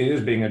it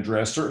is being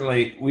addressed.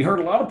 Certainly, we heard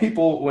a lot of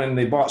people when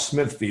they bought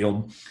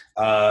Smithfield,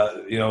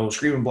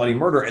 screaming bloody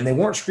murder, and they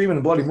weren't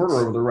screaming bloody murder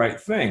over the right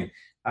thing.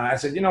 I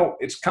said,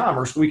 it's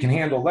commerce. We can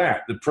handle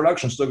that. The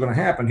production's still going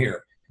to happen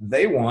here.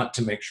 They want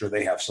to make sure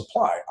they have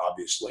supply,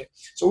 obviously.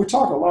 So we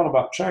talk a lot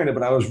about China,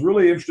 but I was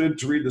really interested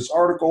to read this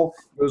article.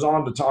 It goes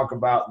on to talk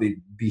about the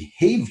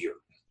behavior.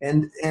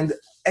 And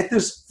at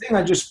this thing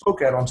I just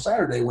spoke at on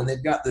Saturday, when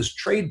they've got this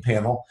trade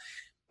panel,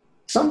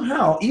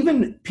 somehow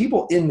even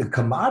people in the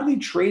commodity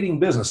trading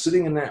business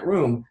sitting in that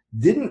room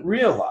didn't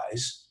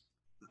realize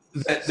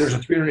that there's a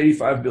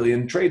 $385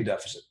 billion trade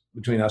deficit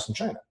between us and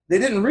China. They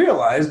didn't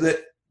realize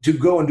that to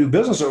go and do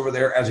business over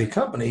there as a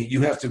company,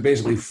 you have to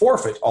basically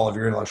forfeit all of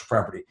your intellectual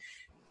property.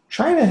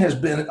 China has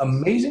been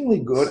amazingly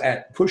good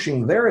at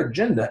pushing their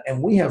agenda,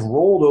 and we have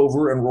rolled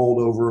over and rolled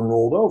over and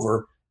rolled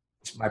over.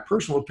 It's my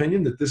personal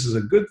opinion that this is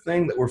a good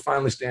thing that we're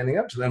finally standing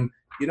up to them.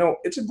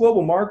 It's a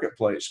global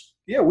marketplace.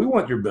 Yeah, we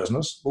want your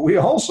business, but we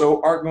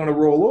also aren't going to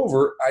roll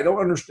over. I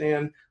don't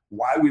understand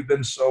why we've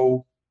been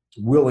so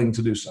willing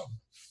to do so.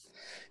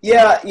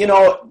 Yeah,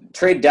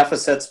 trade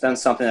deficit's been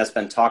something that's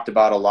been talked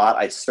about a lot.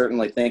 I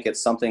certainly think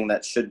it's something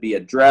that should be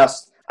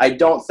addressed. I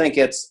don't think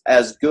it's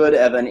as good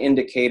of an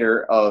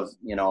indicator of,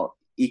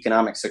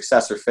 economic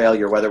success or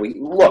failure, whether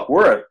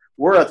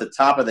we're at the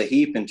top of the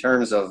heap in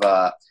terms of,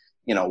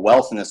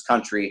 wealth in this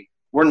country.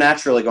 We're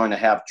naturally going to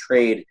have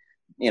trade,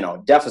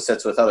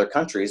 deficits with other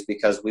countries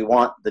because we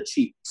want the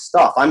cheap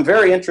stuff. I'm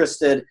very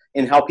interested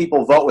in how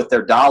people vote with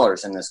their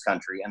dollars in this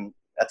country. And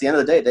at the end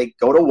of the day, they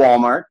go to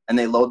Walmart and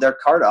they load their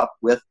cart up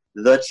with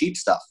the cheap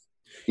stuff.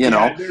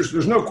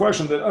 There's no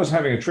question that us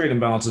having a trade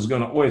imbalance is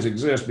going to always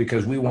exist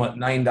because we want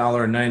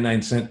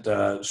 $9.99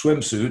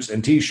 swimsuits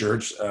and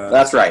T-shirts.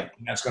 That's right.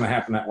 That's going to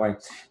happen that way.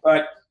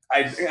 But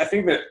I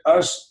think that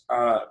us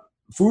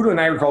food and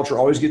agriculture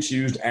always gets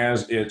used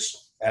as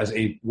its as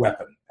a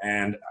weapon.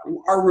 And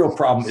our real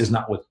problem is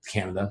not with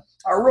Canada.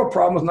 Our real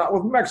problem is not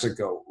with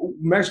Mexico.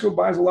 Mexico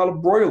buys a lot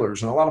of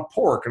broilers and a lot of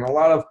pork and a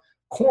lot of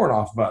corn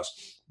off of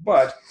us.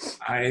 But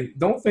I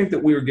don't think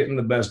that we were getting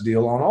the best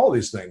deal on all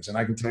these things. And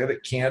I can tell you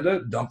that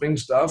Canada dumping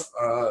stuff,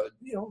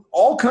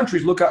 all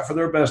countries look out for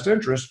their best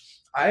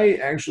interests. I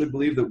actually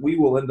believe that we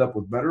will end up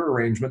with better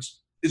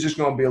arrangements. It's just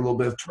going to be a little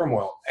bit of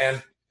turmoil.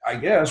 And I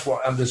guess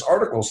this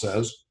article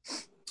says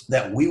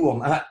that we will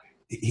not,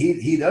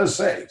 he does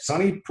say,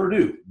 Sonny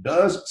Perdue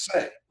does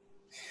say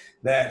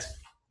that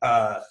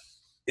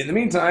in the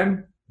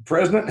meantime, the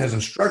president has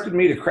instructed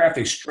me to craft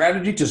a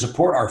strategy to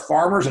support our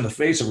farmers in the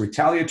face of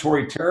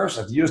retaliatory tariffs.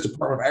 At the U.S.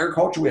 Department of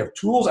Agriculture, we have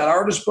tools at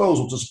our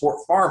disposal to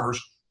support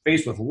farmers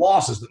faced with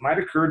losses that might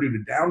occur due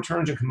to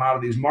downturns in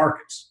commodities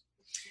markets.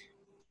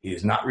 He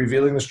is not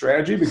revealing the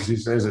strategy because he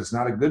says it's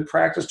not a good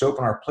practice to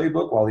open our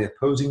playbook while the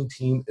opposing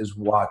team is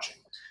watching.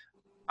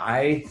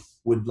 I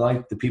would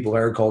like the people of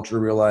agriculture to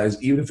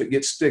realize, even if it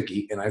gets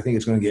sticky, and I think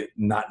it's going to get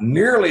not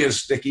nearly as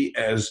sticky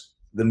as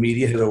the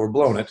media has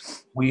overblown it,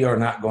 we are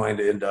not going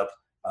to end up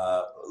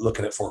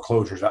looking at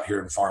foreclosures out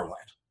here in farmland.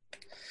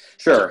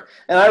 Sure.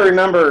 And I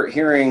remember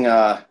hearing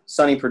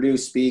Sonny Perdue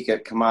speak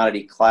at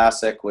Commodity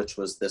Classic, which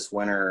was this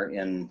winter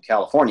in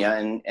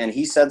California, and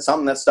he said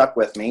something that stuck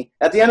with me.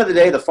 At the end of the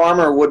day, the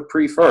farmer would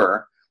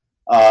prefer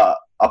a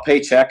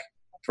paycheck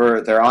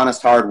for their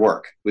honest hard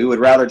work. We would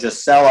rather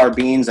just sell our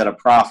beans at a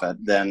profit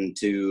than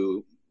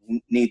to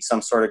need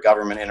some sort of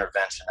government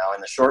intervention. Now, in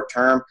the short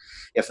term,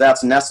 if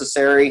that's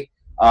necessary,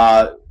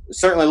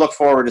 certainly look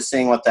forward to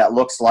seeing what that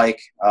looks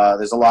like.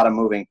 There's a lot of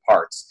moving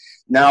parts.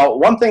 Now,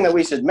 one thing that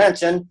we should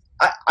mention,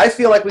 I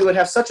feel like we would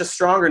have such a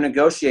stronger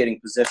negotiating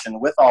position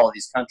with all of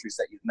these countries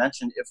that you've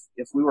mentioned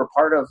if we were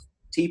part of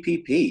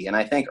TPP. And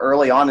I think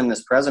early on in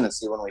this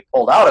presidency, when we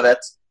pulled out of it,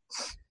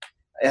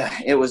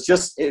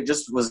 it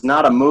just was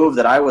not a move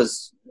that I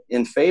was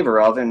in favor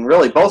of. And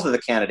really, both of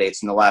the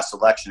candidates in the last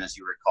election, as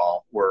you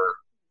recall,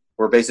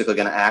 were basically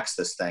going to axe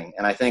this thing.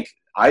 And I think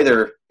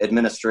either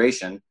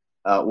administration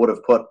would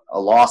have put a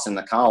loss in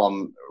the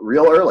column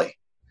real early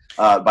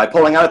by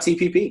pulling out of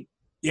TPP.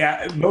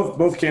 Yeah,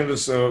 both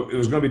candidates, it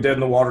was going to be dead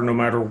in the water no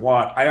matter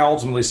what. I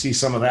ultimately see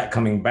some of that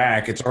coming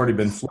back. It's already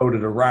been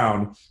floated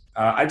around.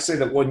 I'd say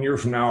that 1 year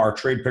from now, our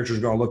trade picture is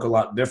going to look a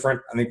lot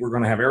different. I think we're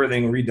going to have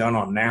everything redone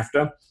on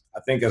NAFTA. I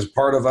think as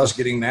part of us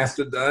getting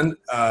NAFTA done,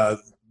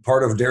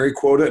 part of dairy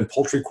quota and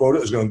poultry quota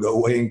is going to go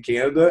away in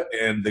Canada,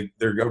 and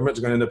their government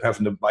is going to end up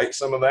having to bite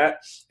some of that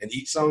and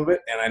eat some of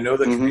it. And I know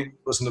that Canadians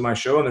listen to my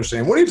show and they're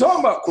saying, what are you talking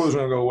about? Quota's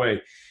going to go away.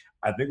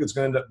 I think it's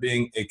going to end up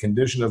being a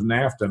condition of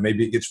NAFTA.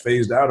 Maybe it gets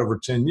phased out over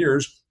 10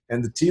 years.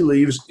 And the tea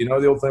leaves, the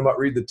old thing about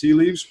read the tea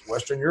leaves,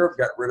 Western Europe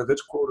got rid of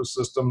its quota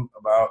system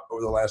about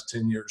over the last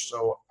 10 years.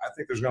 So I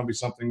think there's going to be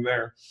something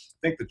there.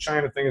 I think the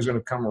China thing is going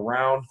to come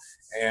around,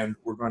 and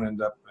we're going to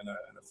end up in a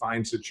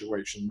fine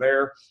situation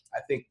there. I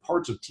think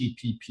parts of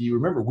TPP,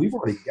 remember, we've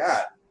already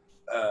got,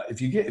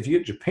 if you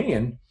get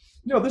Japan,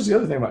 this is the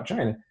other thing about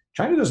China.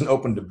 China doesn't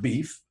open to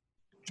beef.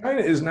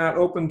 China is not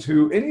open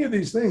to any of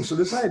these things. So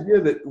this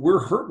idea that we're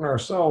hurting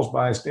ourselves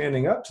by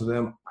standing up to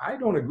them, I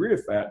don't agree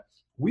with that.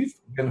 We've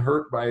been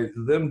hurt by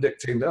them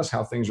dictating to us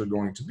how things are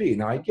going to be.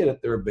 Now, I get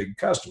it. They're a big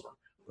customer.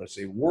 But it's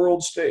a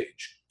world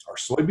stage. Our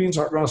soybeans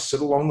aren't going to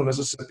sit along the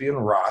Mississippi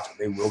and rot.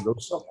 They will go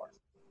somewhere.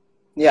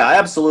 Yeah,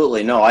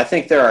 absolutely. No, I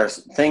think there are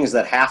things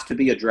that have to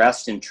be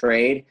addressed in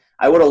trade.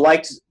 I would have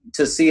liked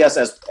to see us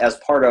as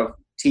part of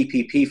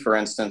TPP, for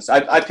instance.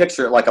 I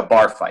picture it like a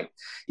bar fight.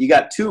 You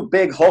got two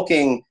big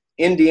hulking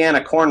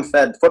Indiana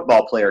corn-fed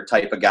football player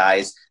type of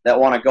guys that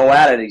want to go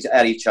at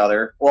each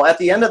other. Well, at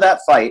the end of that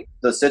fight,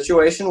 the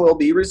situation will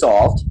be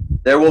resolved.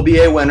 There will be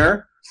a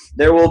winner.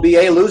 There will be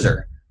a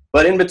loser.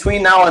 But in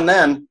between now and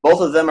then, both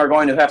of them are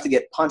going to have to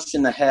get punched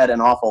in the head an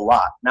awful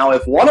lot. Now,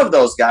 if one of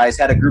those guys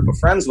had a group of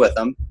friends with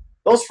them,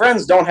 those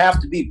friends don't have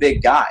to be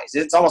big guys.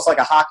 It's almost like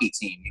a hockey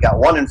team. You got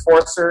one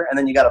enforcer, and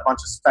then you got a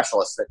bunch of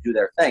specialists that do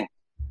their thing.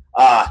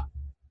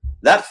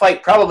 That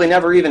fight probably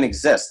never even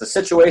exists. The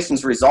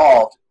situation's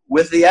resolved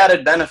with the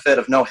added benefit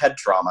of no head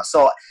trauma.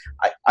 So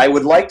I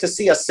would like to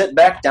see us sit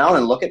back down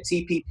and look at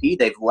TPP.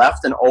 They've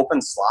left an open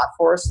slot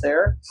for us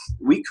there.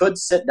 We could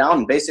sit down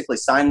and basically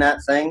sign that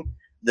thing.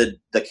 The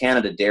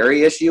Canada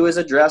dairy issue is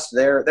addressed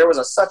there. There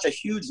was such a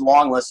huge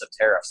long list of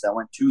tariffs that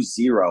went to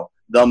zero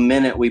the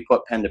minute we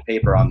put pen to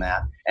paper on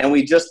that, and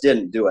we just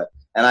didn't do it.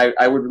 And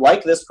I would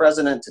like this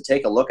president to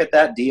take a look at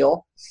that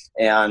deal,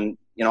 and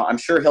I'm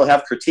sure he'll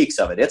have critiques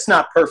of it. It's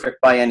not perfect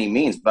by any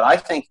means, but I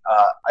think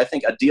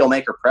a deal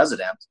maker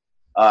president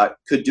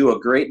could do a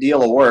great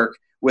deal of work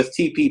with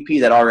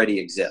TPP that already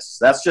exists.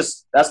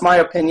 That's my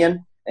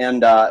opinion,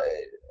 and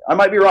I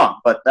might be wrong,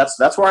 but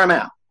that's where I'm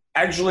at.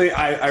 Actually,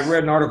 I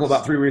read an article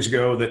about 3 weeks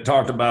ago that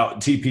talked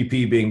about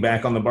TPP being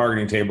back on the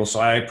bargaining table,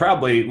 so I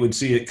probably would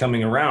see it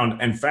coming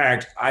around. In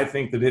fact, I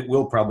think that it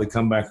will probably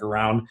come back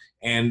around,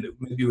 and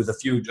maybe with a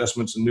few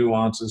adjustments and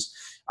nuances.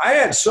 I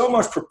had so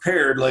much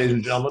prepared, ladies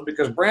and gentlemen,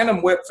 because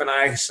Brandon Wipf and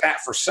I sat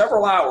for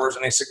several hours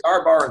in a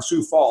cigar bar in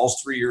Sioux Falls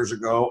 3 years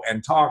ago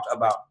and talked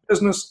about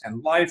business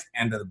and life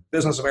and the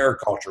business of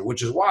agriculture,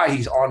 which is why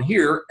he's on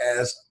here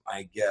as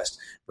my guest.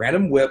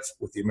 Brandon Wipf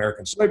with the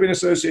American Soybean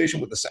Association,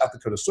 with the South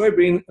Dakota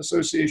Soybean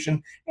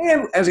Association,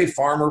 and as a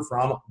farmer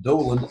from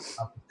Dolan,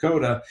 South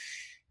Dakota.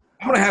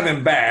 I'm going to have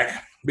him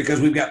back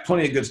because we've got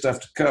plenty of good stuff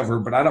to cover,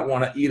 but I don't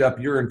want to eat up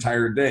your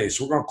entire day.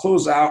 So we're going to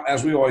close out,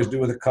 as we always do,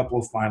 with a couple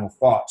of final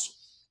thoughts.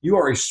 You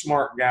are a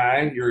smart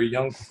guy. You're a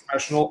young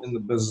professional in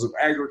the business of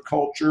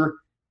agriculture.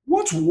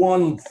 What's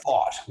one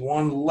thought,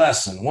 one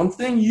lesson, one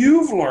thing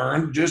you've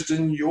learned just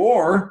in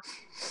your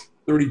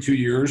 32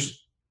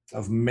 years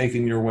of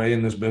making your way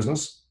in this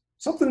business?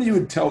 Something you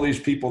would tell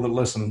these people that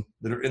listen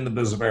that are in the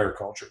business of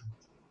agriculture,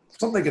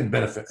 something they can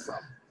benefit from.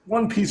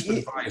 One piece of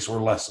advice or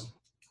lesson.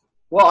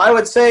 Well, I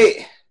would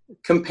say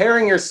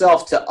comparing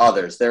yourself to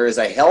others. There is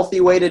a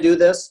healthy way to do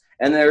this,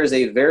 and there is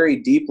a very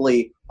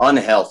deeply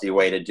unhealthy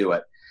way to do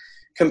it.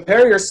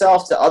 Compare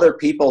yourself to other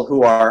people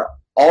who are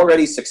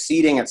already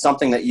succeeding at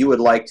something that you would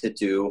like to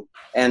do,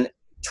 and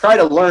try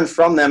to learn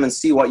from them and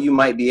see what you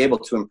might be able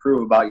to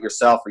improve about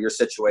yourself or your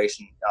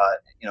situation,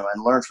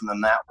 and learn from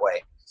them that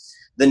way.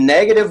 The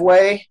negative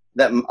way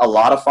that a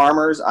lot of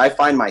farmers, I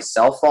find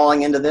myself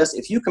falling into this,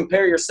 if you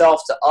compare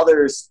yourself to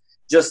others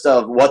just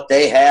of what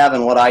they have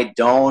and what I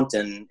don't,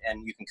 and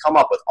you can come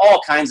up with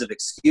all kinds of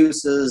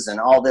excuses and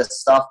all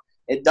this stuff,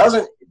 it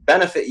doesn't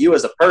benefit you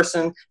as a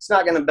person. It's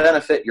not going to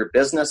benefit your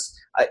business.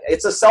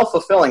 It's a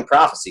self-fulfilling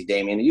prophecy,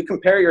 Damien. You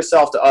compare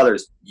yourself to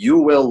others, you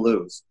will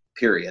lose,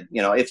 period.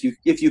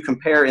 If you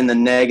compare in the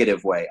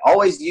negative way,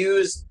 always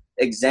use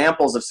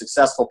examples of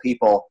successful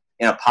people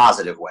in a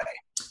positive way.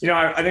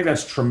 I think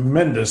that's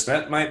tremendous.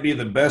 That might be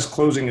the best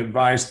closing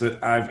advice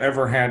that I've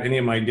ever had any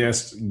of my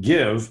guests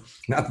give.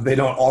 Not that they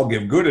don't all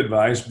give good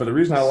advice, but the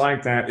reason I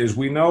like that is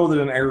we know that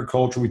in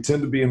agriculture, we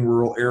tend to be in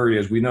rural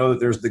areas. We know that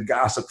there's the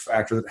gossip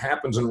factor that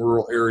happens in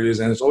rural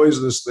areas, and it's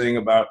always this thing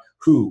about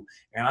who.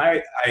 And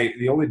I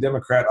the only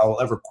Democrat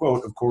I'll ever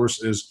quote, of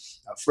course, is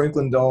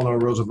Franklin Delano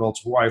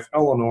Roosevelt's wife,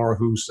 Eleanor,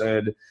 who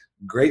said,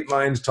 "Great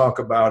minds talk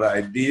about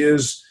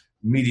ideas,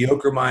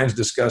 mediocre minds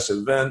discuss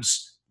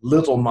events,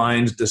 little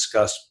minds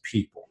discuss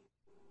people."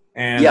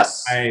 And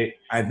yes. I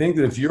think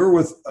that if you're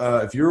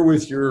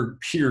with your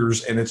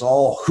peers and it's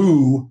all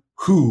who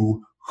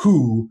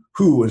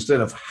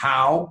instead of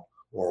how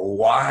or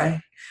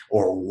why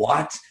or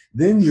what,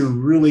 then you're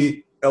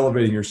really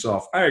elevating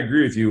yourself. I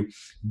agree with you.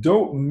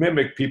 Don't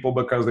mimic people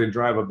because they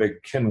drive a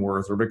big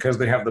Kenworth or because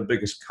they have the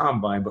biggest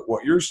combine. But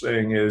what you're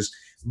saying is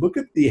look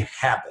at the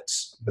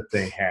habits that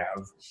they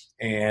have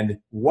and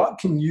what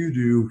can you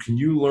do? Can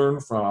you learn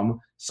from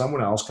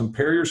someone else?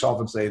 Compare yourself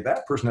and say,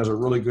 that person has a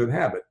really good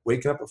habit.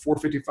 Waking up at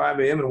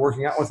 4:55 a.m. and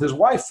working out with his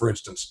wife, for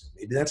instance.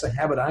 Maybe that's a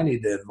habit I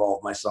need to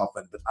involve myself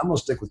in, but I'm going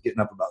to stick with getting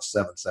up about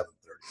 7:30.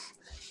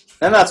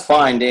 And that's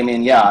fine,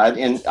 Damien. Yeah,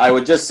 and I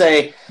would just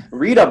say,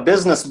 read a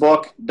business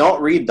book.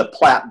 Don't read the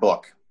Platt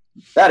book.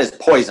 That is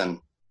poison.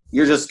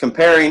 You're just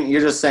comparing. You're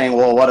just saying,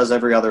 well, what does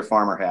every other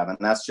farmer have? And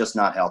that's just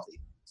not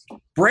healthy.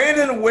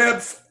 Brandon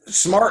Wipf,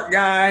 smart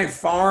guy,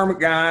 farm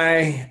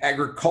guy,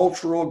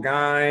 agricultural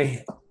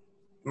guy,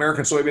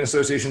 American Soybean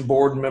Association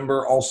board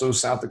member, also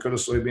South Dakota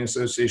Soybean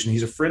Association.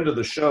 He's a friend of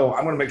the show.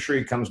 I'm going to make sure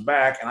he comes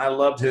back, and I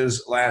loved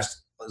his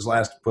last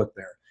put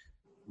there.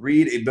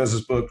 Read a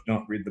business book.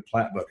 Don't read the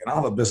Platt book. And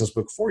I'll have a business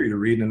book for you to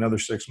read in another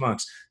 6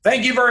 months.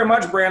 Thank you very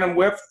much, Brandon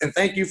Wipf, and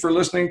thank you for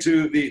listening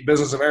to the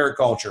Business of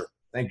Agriculture.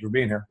 Thank you for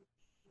being here.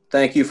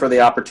 Thank you for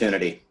the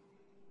opportunity.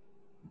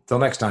 Till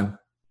next time.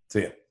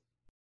 See you.